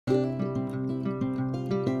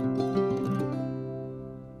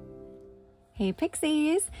Hey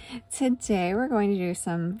Pixies! Today we're going to do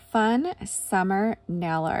some fun summer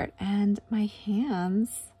nail art and my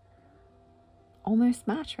hands almost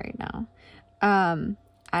match right now.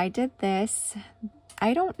 I did this,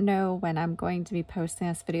 I don't know when I'm going to be posting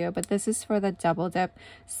this video, but this is for the Double Dip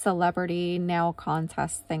celebrity nail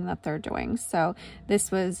contest thing that they're doing. So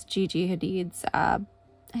this was Gigi Hadid's I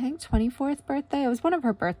think 24th birthday. It was one of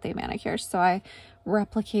her birthday manicures, so I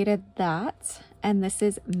replicated that. And this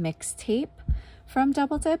is Mixtape from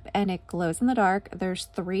Double Dip, and it glows in the dark. There's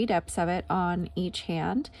 3 dips of it on each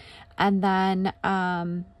hand. And then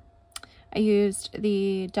I used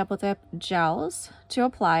the Double Dip gels to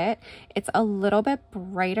apply it. It's a little bit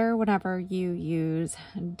brighter whenever you use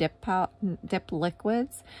dip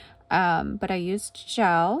liquids, but I used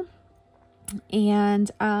gel. And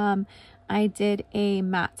I did a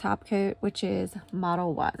matte top coat, which is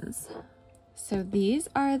Modelones. So these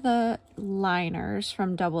are the liners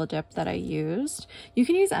from Double Dip that I used. You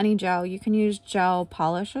can use any gel. You can use gel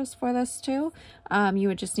polishes for this too. You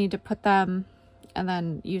would just need to put them and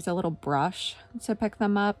then use a little brush to pick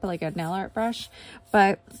them up, like a nail art brush.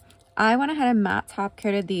 But I went ahead and matte top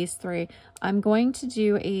coated these 3. I'm going to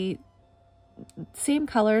do a same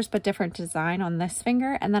colors but different design on this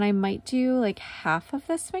finger, and then I might do like half of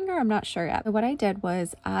this finger. I'm not sure yet. So what I did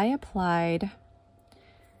was I applied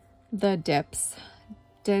the dips,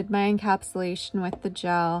 did my encapsulation with the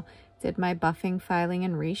gel, did my buffing, filing,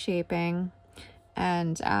 and reshaping,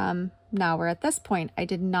 and now we're at this point. I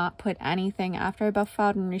did not put anything after I buff,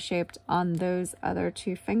 filed, and reshaped on those other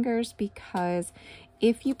 2 fingers, because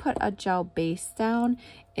if you put a gel base down,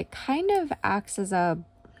 it kind of acts as a,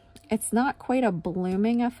 it's not quite a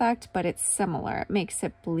blooming effect, but it's similar. It makes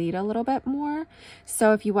it bleed a little bit more.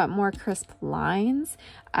 So if you want more crisp lines,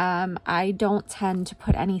 I don't tend to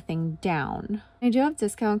put anything down. I do have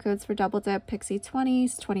discount codes for Double Dip. Pixie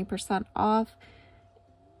 20s, 20% off.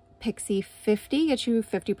 Pixie 50 gets you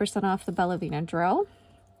 50% off the BellaVena Drill.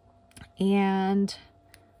 And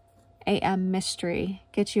AM Mystery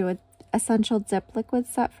gets you an essential dip liquid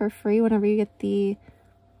set for free whenever you get the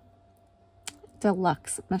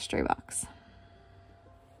deluxe mystery box.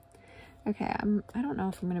 Okay, I don't know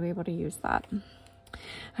if I'm gonna be able to use that.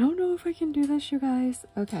 I don't know if I can do this, you guys.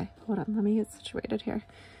 Okay, hold on, let me get situated here.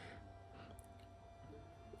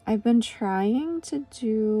 I've been trying to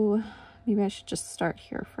do, maybe I should just start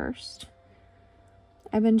here first.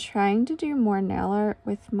 I've been trying to do more nail art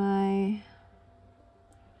with my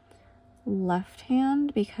left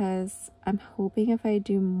hand because I'm hoping if I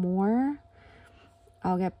do more,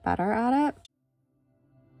 I'll get better at it.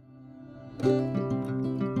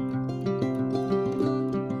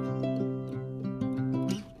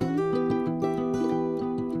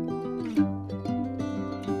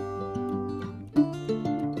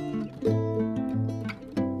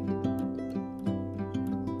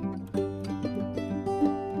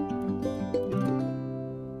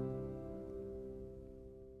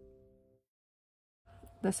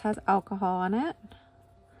 This has alcohol on it.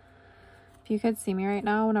 If you could see me right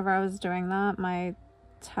now, whenever I was doing that, my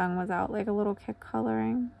tongue was out like a little kid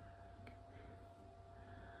coloring.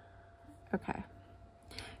 Okay,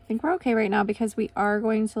 I think we're okay right now because we are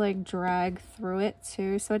going to like drag through it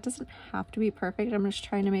too, so it doesn't have to be perfect. I'm just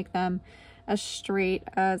trying to make them as straight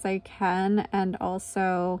as I can and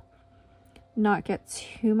also not get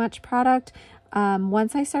too much product.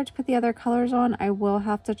 Once I start to put the other colors on, I will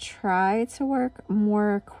have to try to work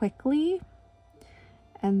more quickly,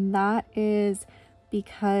 and that is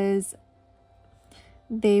because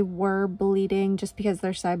they were bleeding just because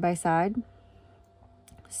they're side by side.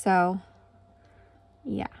 So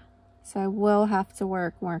yeah, so I will have to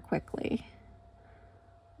work more quickly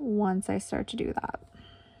once I start to do that.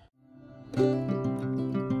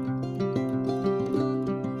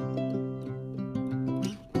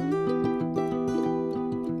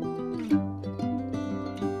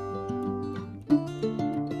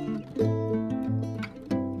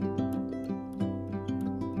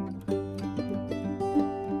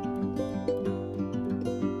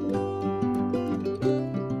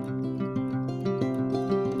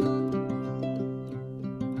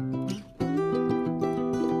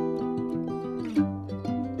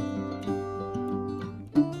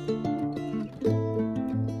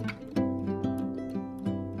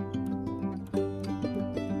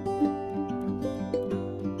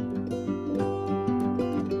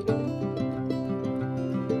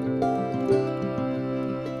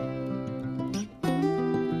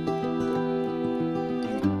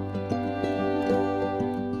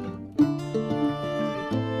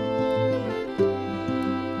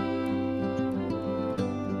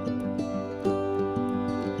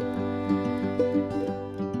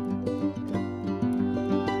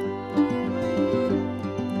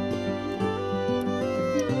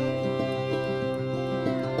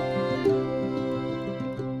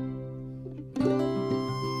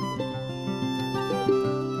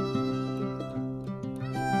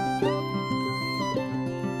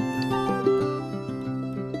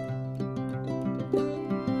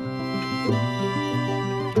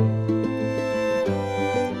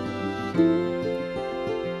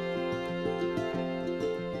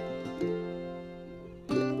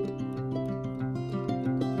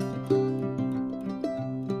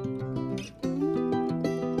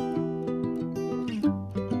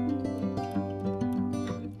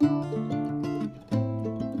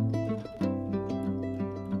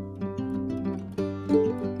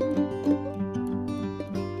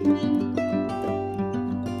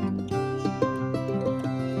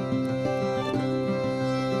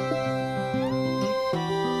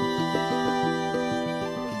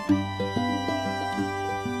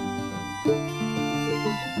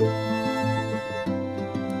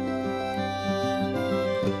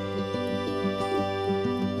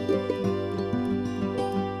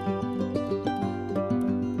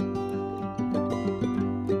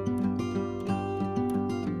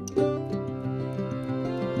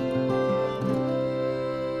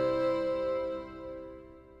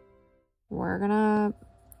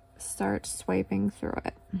 start swiping through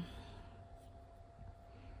it.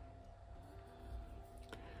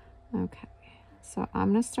 Okay, so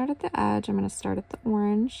I'm going to start at the edge. I'm going to start at the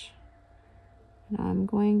orange. And I'm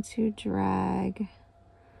going to drag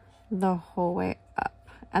the whole way up.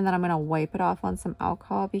 And then I'm going to wipe it off on some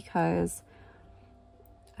alcohol because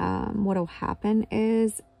what will happen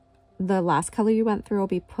is the last color you went through will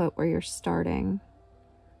be put where you're starting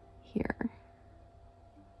here.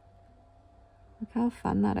 Look how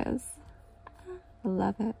fun that is. I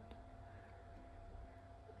love it.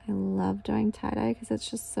 I love doing tie-dye because it's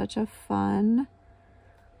just such a fun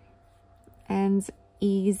and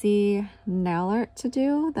easy nail art to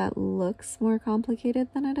do that looks more complicated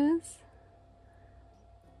than it is.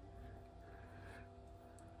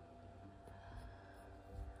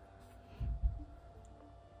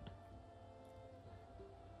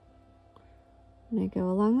 I'm going to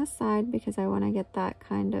go along the side because I want to get that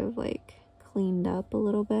kind of like cleaned up a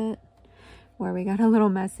little bit where we got a little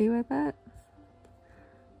messy with it.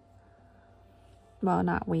 Well,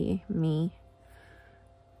 not we, me.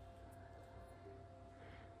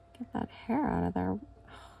 Get that hair out of there.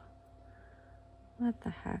 What the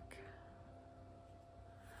heck?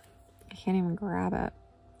 I can't even grab it.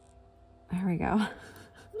 There we go.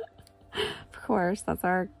 Of course, that's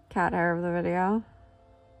our cat hair of the video.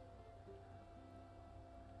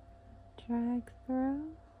 Drag through.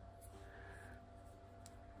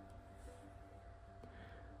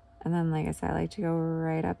 And then, like I said, I like to go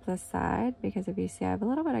right up the side because if you see, I have a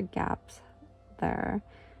little bit of gaps there.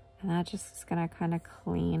 And that just is going to kind of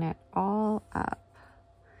clean it all up.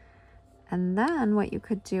 And then what you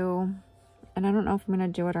could do, and I don't know if I'm going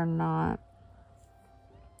to do it or not,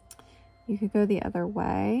 you could go the other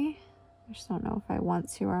way. I just don't know if I want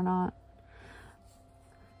to or not.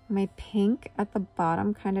 My pink at the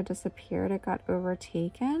bottom kind of disappeared. It got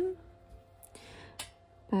overtaken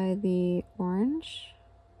by the orange.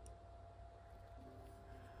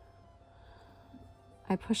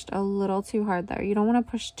 I pushed a little too hard there. You don't want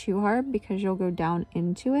to push too hard because you'll go down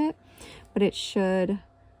into it, but it should,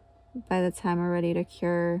 by the time we're ready to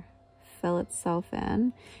cure, fill itself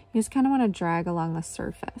in. You just kind of want to drag along the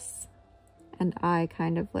surface. And I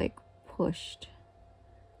kind of like pushed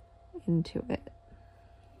into it.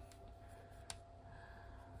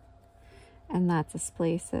 And that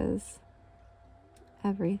displaces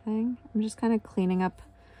everything. I'm just kind of cleaning up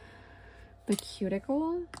the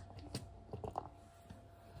cuticle.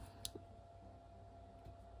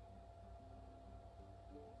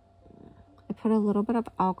 I put a little bit of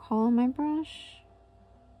alcohol in my brush.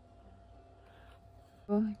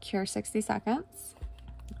 Cure 60 seconds.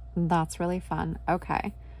 That's really fun.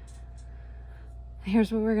 Okay.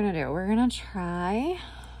 Here's what we're gonna do. We're gonna try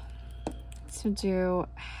to do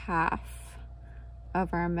half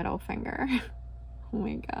of our middle finger. Oh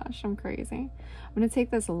my gosh, I'm crazy. I'm gonna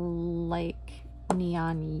take this like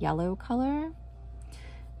neon yellow color.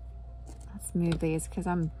 Let's move these because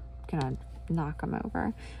I'm gonna knock them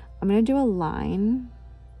over. I'm gonna do a line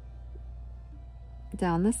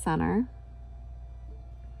down the center.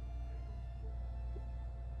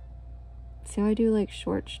 See how I do like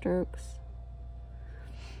short strokes?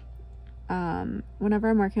 Whenever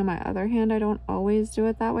I'm working on my other hand, I don't always do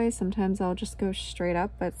it that way. Sometimes I'll just go straight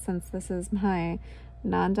up, but since this is my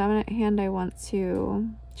non-dominant hand, I want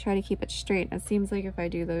to try to keep it straight. It seems like if I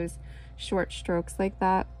do those short strokes like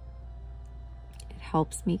that, it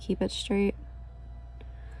helps me keep it straight.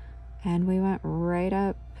 And we went right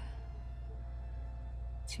up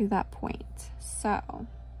to that point. So I'm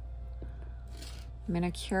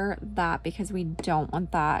gonna cure that because we don't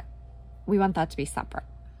want that. We want that to be separate.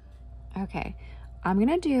 Okay, I'm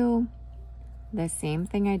gonna do the same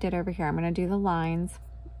thing I did over here. I'm gonna do the lines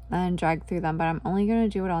and drag through them, but I'm only gonna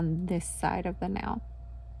do it on this side of the nail.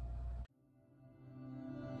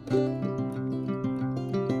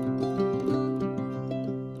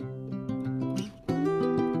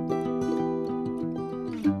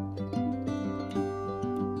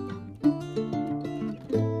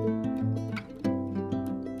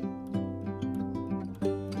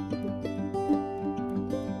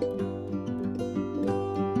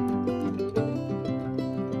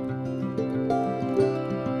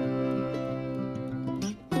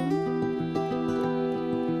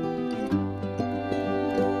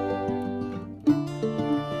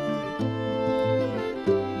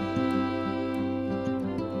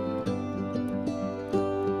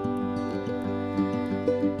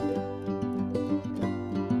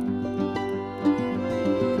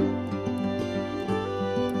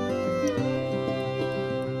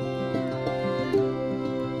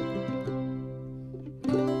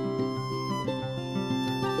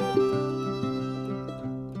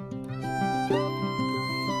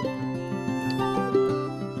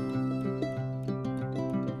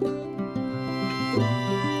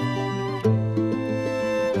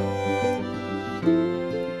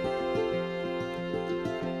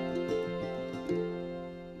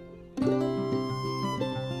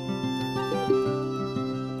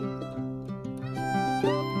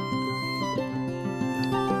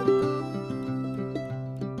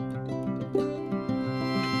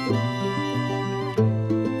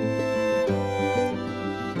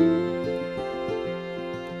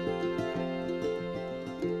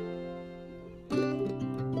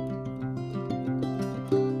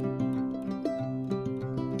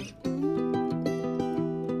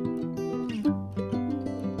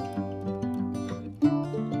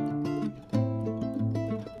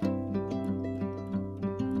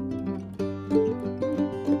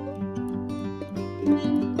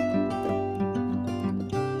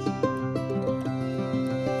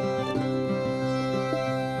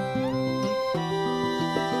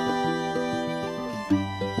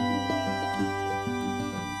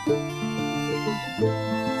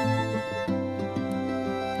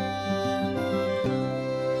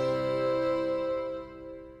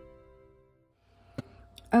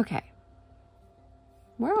 Okay.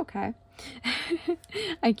 We're okay.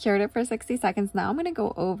 I cured it for 60 seconds. Now I'm going to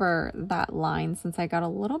go over that line since I got a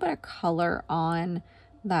little bit of color on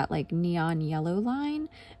that like neon yellow line.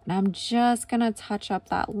 And I'm just going to touch up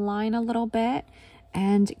that line a little bit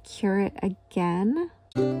and cure it again.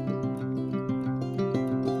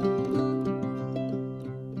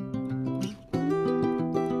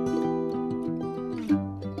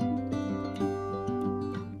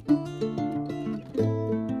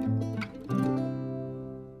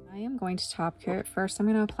 To top coat. First I'm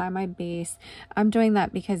going to apply my base. I'm doing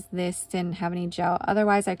that because this didn't have any gel.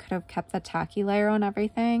 Otherwise I could have kept the tacky layer on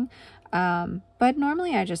everything, but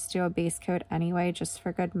normally I just do a base coat anyway, just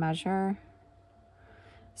for good measure.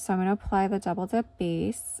 So I'm going to apply the double dip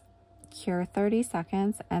base, cure 30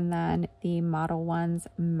 seconds, and then the Modelones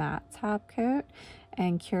matte top coat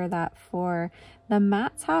and cure that. For the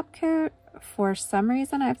matte top coat, for some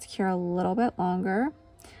reason I have to cure a little bit longer.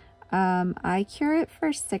 I cure it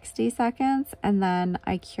for 60 seconds and then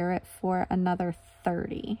I cure it for another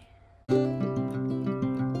 30.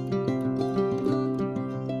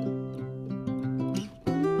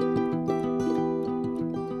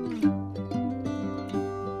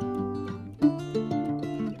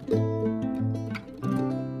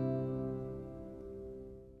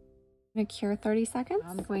 Cure 30 seconds.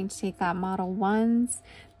 I'm going to take that Modelones,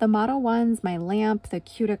 the Modelones, my lamp, the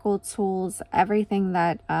cuticle tools, everything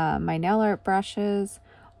that my nail art brushes,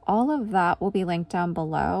 all of that will be linked down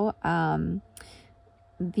below. All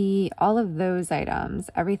of those items,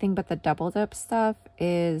 everything but the double dip stuff,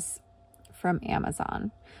 is from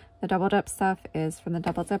Amazon. The double dip stuff is from the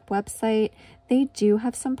double dip website. They do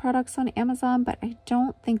have some products on Amazon, but I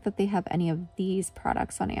don't think that they have any of these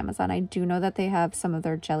products on Amazon. I do know that they have some of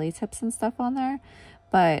their jelly tips and stuff on there,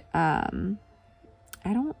 but I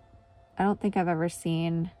don't think I've ever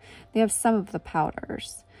seen. They have some of the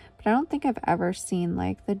powders, but I don't think I've ever seen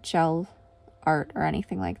like the gel art or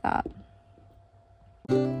anything like that.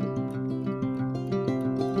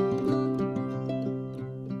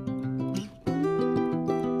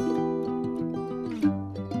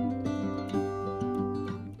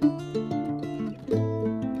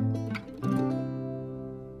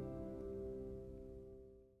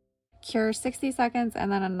 Cure 60 seconds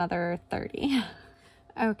and then another 30.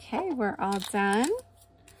 Okay, we're all done.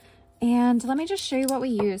 And let me just show you what we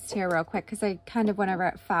used here real quick because I kind of went over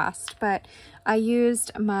it fast. But I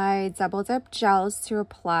used my double dip gels to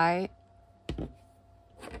apply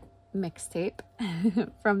Mixtape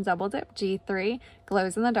from Double Dip G3,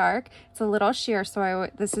 glows in the dark. It's a little sheer, so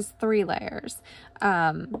this is 3 layers,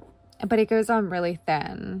 but it goes on really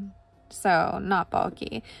thin, so not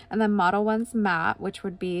bulky. And then Modelones matte, which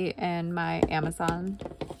would be in my Amazon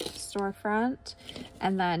storefront.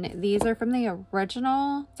 And then these are from the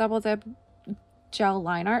original Double Dip gel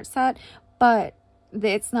line art set, but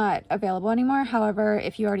it's not available anymore. However,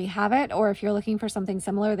 if you already have it, or if you're looking for something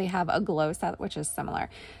similar, they have a glow set which is similar.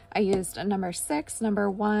 I used a number 6, number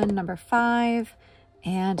 1, number 5,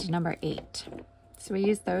 and number 8. So we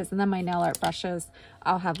used those, and then my nail art brushes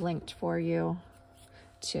I'll have linked for you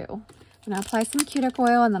too. I'm gonna apply some cuticle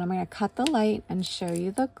oil, and then I'm gonna cut the light and show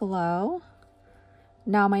you the glow.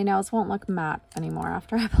 Now my nails won't look matte anymore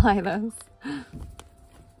after I apply this.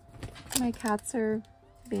 My cats are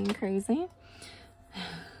being crazy.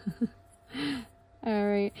 All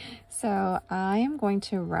right, so I am going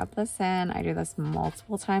to rub this in. I do this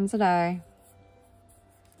multiple times a day.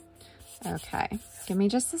 Okay, give me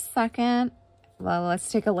just a second. Well, let's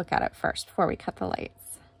take a look at it first before we cut the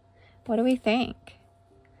lights. What do we think?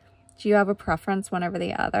 Do you have a preference one over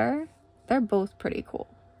the other? They're both pretty cool.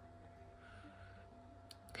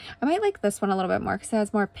 I might like this one a little bit more because it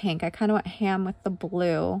has more pink. I kind of went ham with the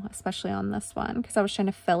blue, especially on this one, because I was trying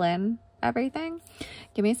to fill in everything.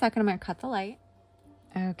 Give me a second. I'm going to cut the light.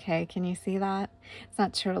 Okay, can you see that? It's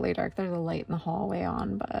not totally dark. There's a light in the hallway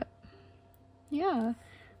on, but yeah,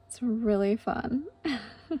 it's really fun.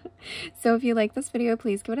 So if you like this video,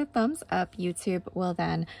 please give it a thumbs up. YouTube will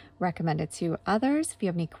then recommend it to others. If you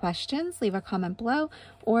have any questions, leave a comment below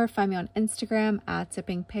or find me on Instagram at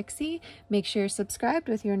 @dippingpixie. Make sure you're subscribed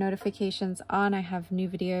with your notifications on. I have new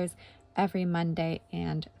videos every Monday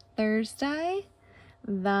and Thursday.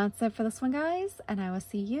 That's it for this one, guys, and I will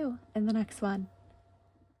see you in the next one.